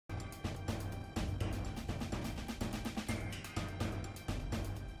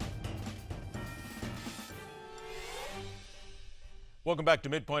Welcome back to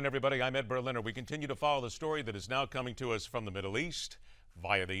Midpoint, everybody. I'm Ed Berliner. We continue to follow the story that is now coming to us from the Middle East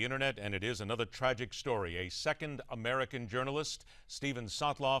via the internet, and it is another tragic story. A second American journalist, Steven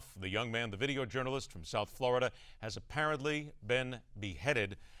Sotloff, the young man, the video journalist from South Florida, has apparently been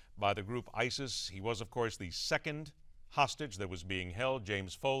beheaded by the group ISIS. He was, of course, the second hostage that was being held.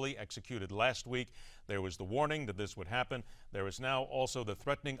 James Foley, executed last week. There was the warning that this would happen. There is now also the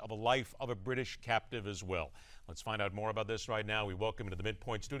threatening of a life of a British captive as well. Let's find out more about this right now. We welcome into the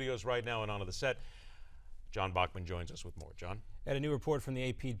Midpoint studios right now and onto the set. John Bachman joins us with more. John? And a new report from the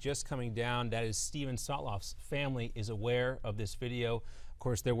AP just coming down. That is Steven Sotloff's family is aware of this video. Of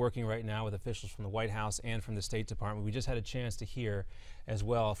course, they're working right now with officials from the White House and from the State Department. We just had a chance to hear as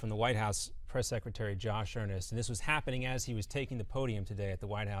well from the White House Press Secretary Josh Earnest. And this was happening as he was taking the podium today at the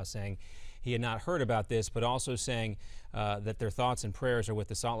White House, saying he had not heard about this, but also saying that their thoughts and prayers are with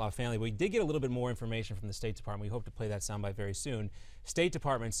the Sotloff family. We did get a little bit more information from the State Department. We hope to play that soundbite very soon. State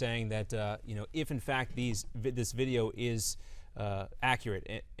Department saying that, if in fact this video is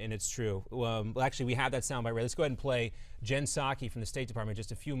accurate and it's true. Actually, we have that soundbite right. Let's go ahead and play Jen Psaki from the State Department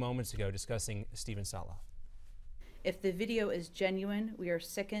just a few moments ago discussing Steven Sotloff. If the video is genuine, we are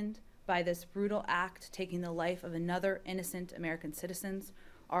sickened by this brutal act taking the life of another innocent American citizens.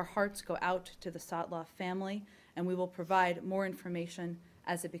 Our hearts go out to the Sotloff family, and we will provide more information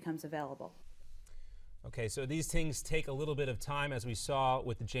as it becomes available. Okay, so these things take a little bit of time, as we saw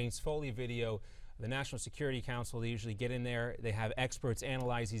with the James Foley video. The National Security Council, they usually get in there. They have experts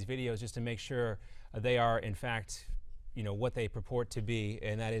analyze these videos just to make sure they are, in fact, what they purport to be,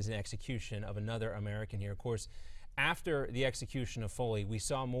 and that is an execution of another American here. Of course, after the execution of Foley, we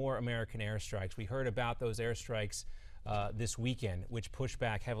saw more American airstrikes. We heard about those airstrikes this weekend, which pushed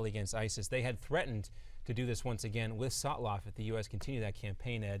back heavily against ISIS. They had threatened to do this once again with Sotloff if the U.S. continued that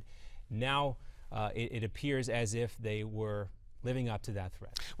campaign, Ed. Now it appears as if they were living up to that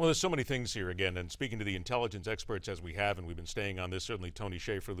threat. Well, there's so many things here again, and speaking to the intelligence experts as we have, and we've been staying on this, certainly Tony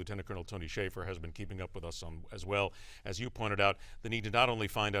Shaffer, Lieutenant Colonel Tony Shaffer, has been keeping up with us on, as well. As you pointed out, the need to not only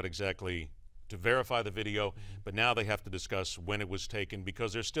find out exactly to verify the video, but now they have to discuss when it was taken,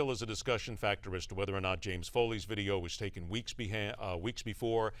 because there still is a discussion factor as to whether or not James Foley's video was taken weeks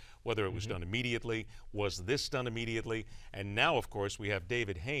before, whether it was done immediately, was this done immediately, and now, of course, we have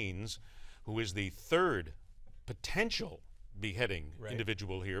David Haynes, who is the third potential beheading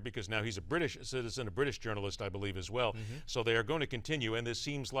individual here, because now he's a British citizen, a British journalist, I believe, as well. So they are going to continue, and this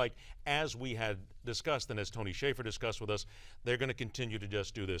seems like, as we had discussed and as Tony Shaffer discussed with us, they're going to continue to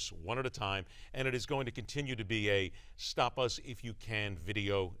just do this one at a time, and it is going to continue to be a stop us if you can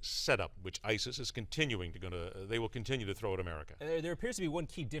video setup, which ISIS is continuing to they will continue to throw at America. There appears to be one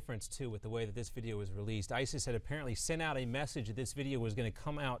key difference too with the way that this video was released. ISIS had apparently sent out a message that this video was going to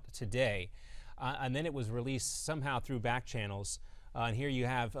come out today. And then it was released somehow through back channels. And here you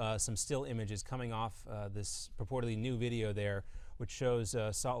have some still images coming off this purportedly new video there, which shows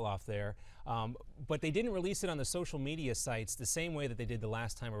Sotloff there. But they didn't release it on the social media sites the same way that they did the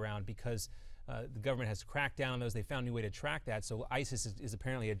last time around, because the government has cracked down on those. They found a new way to track that. So ISIS is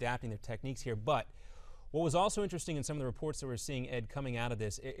apparently adapting their techniques here. But what was also interesting in some of the reports that we're seeing, Ed, coming out of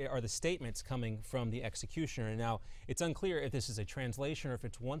this are the statements coming from the executioner. And now it's unclear if this is a translation or if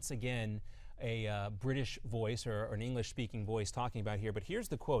it's once again a British voice or an English-speaking voice talking about here. But here's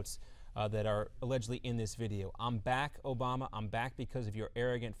the quotes that are allegedly in this video. "I'm back, Obama. I'm back because of your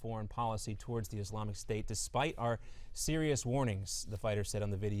arrogant foreign policy towards the Islamic State, despite our serious warnings," the fighter said on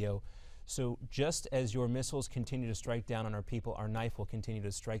the video. "So just as your missiles continue to strike down on our people, our knife will continue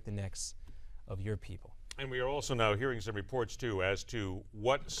to strike the necks of your people." And we are also now hearing some reports, too, as to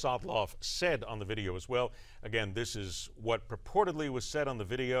what Sotloff said on the video as well. Again, this is what purportedly was said on the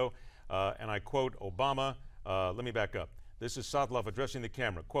video. And I quote Obama, let me back up. This is Sotloff addressing the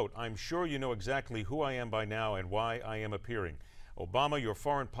camera. Quote, "I'm sure you know exactly who I am by now and why I am appearing. Obama, your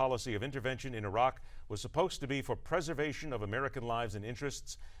foreign policy of intervention in Iraq was supposed to be for preservation of American lives and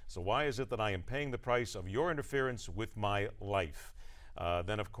interests. So why is it that I am paying the price of your interference with my life?"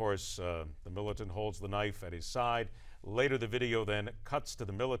 Then, of course, the militant holds the knife at his side. Later, the video then cuts to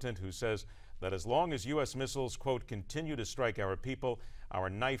the militant, who says that as long as U.S. missiles, quote, "continue to strike our people, our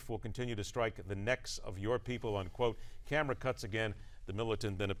knife will continue to strike the necks of your people," unquote. Camera cuts again. The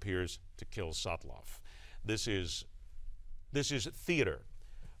militant then appears to kill Sotloff. This is theater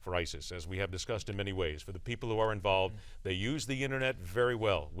for ISIS, as we have discussed in many ways. For the people who are involved, they use the internet very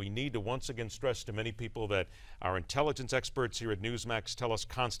well. We need to once again stress to many people that our intelligence experts here at Newsmax tell us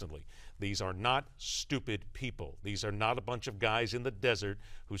constantly, these are not stupid people. These are not a bunch of guys in the desert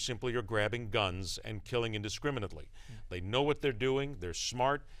who simply are grabbing guns and killing indiscriminately. They know what they're doing. They're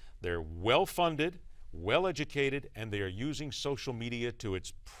smart. They're well funded well educated, and they are using social media to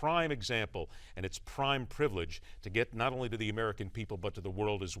its prime example and its prime privilege to get not only to the American people but to the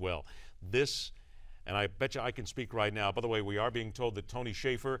world as well. This, and I bet you I can speak right now. By the way, we are being told that Tony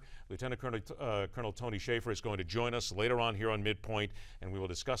Shaffer, Lieutenant Colonel Tony Shaffer, is going to join us later on here on Midpoint, and we will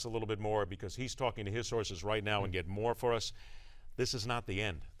discuss a little bit more because he's talking to his sources right now and get more for us. This is not the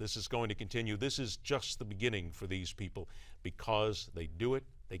end. This is going to continue. This is just the beginning for these people because they do it,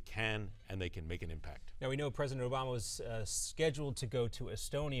 they can, and they can make an impact. Now, we know President Obama was scheduled to go to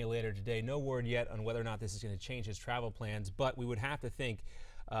Estonia later today. No word yet on whether or not this is going to change his travel plans, but we would have to think,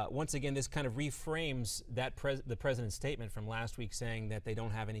 once again, this kind of reframes that the president's statement from last week saying that they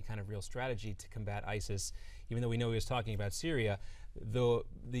don't have any kind of real strategy to combat ISIS, even though we know he was talking about Syria. The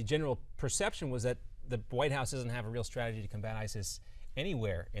general perception was that the White House doesn't have a real strategy to combat ISIS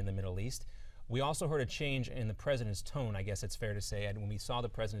anywhere in the Middle East. We also heard a change in the president's tone, I guess it's fair to say, and when we saw the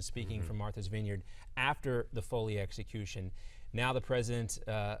president speaking from Martha's Vineyard after the Foley execution. Now the president,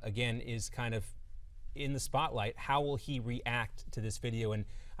 again, is kind of in the spotlight. How will he react to this video? And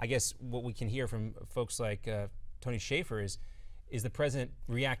I guess what we can hear from folks like Tony Shaffer is the president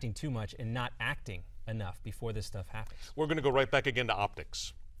reacting too much and not acting enough before this stuff happens? We're going to go right back again to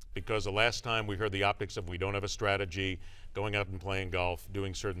optics, because the last time we heard the optics of we don't have a strategy, going out and playing golf,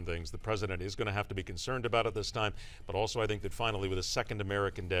 doing certain things. The president is going to have to be concerned about it this time, but also I think that finally with a second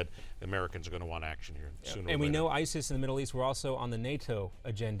American dead, the Americans are going to want action here sooner or later. And we know ISIS in the Middle East were also on the NATO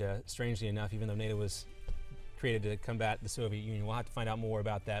agenda, strangely enough, even though NATO was created to combat the Soviet Union. We'll have to find out more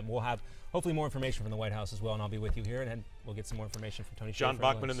about that. We'll have hopefully more information from the White House as well, and I'll be with you here, and then we'll get some more information from Tony Shaffer. John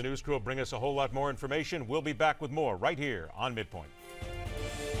Bachman and the news crew will bring us a whole lot more information. We'll be back with more right here on Midpoint.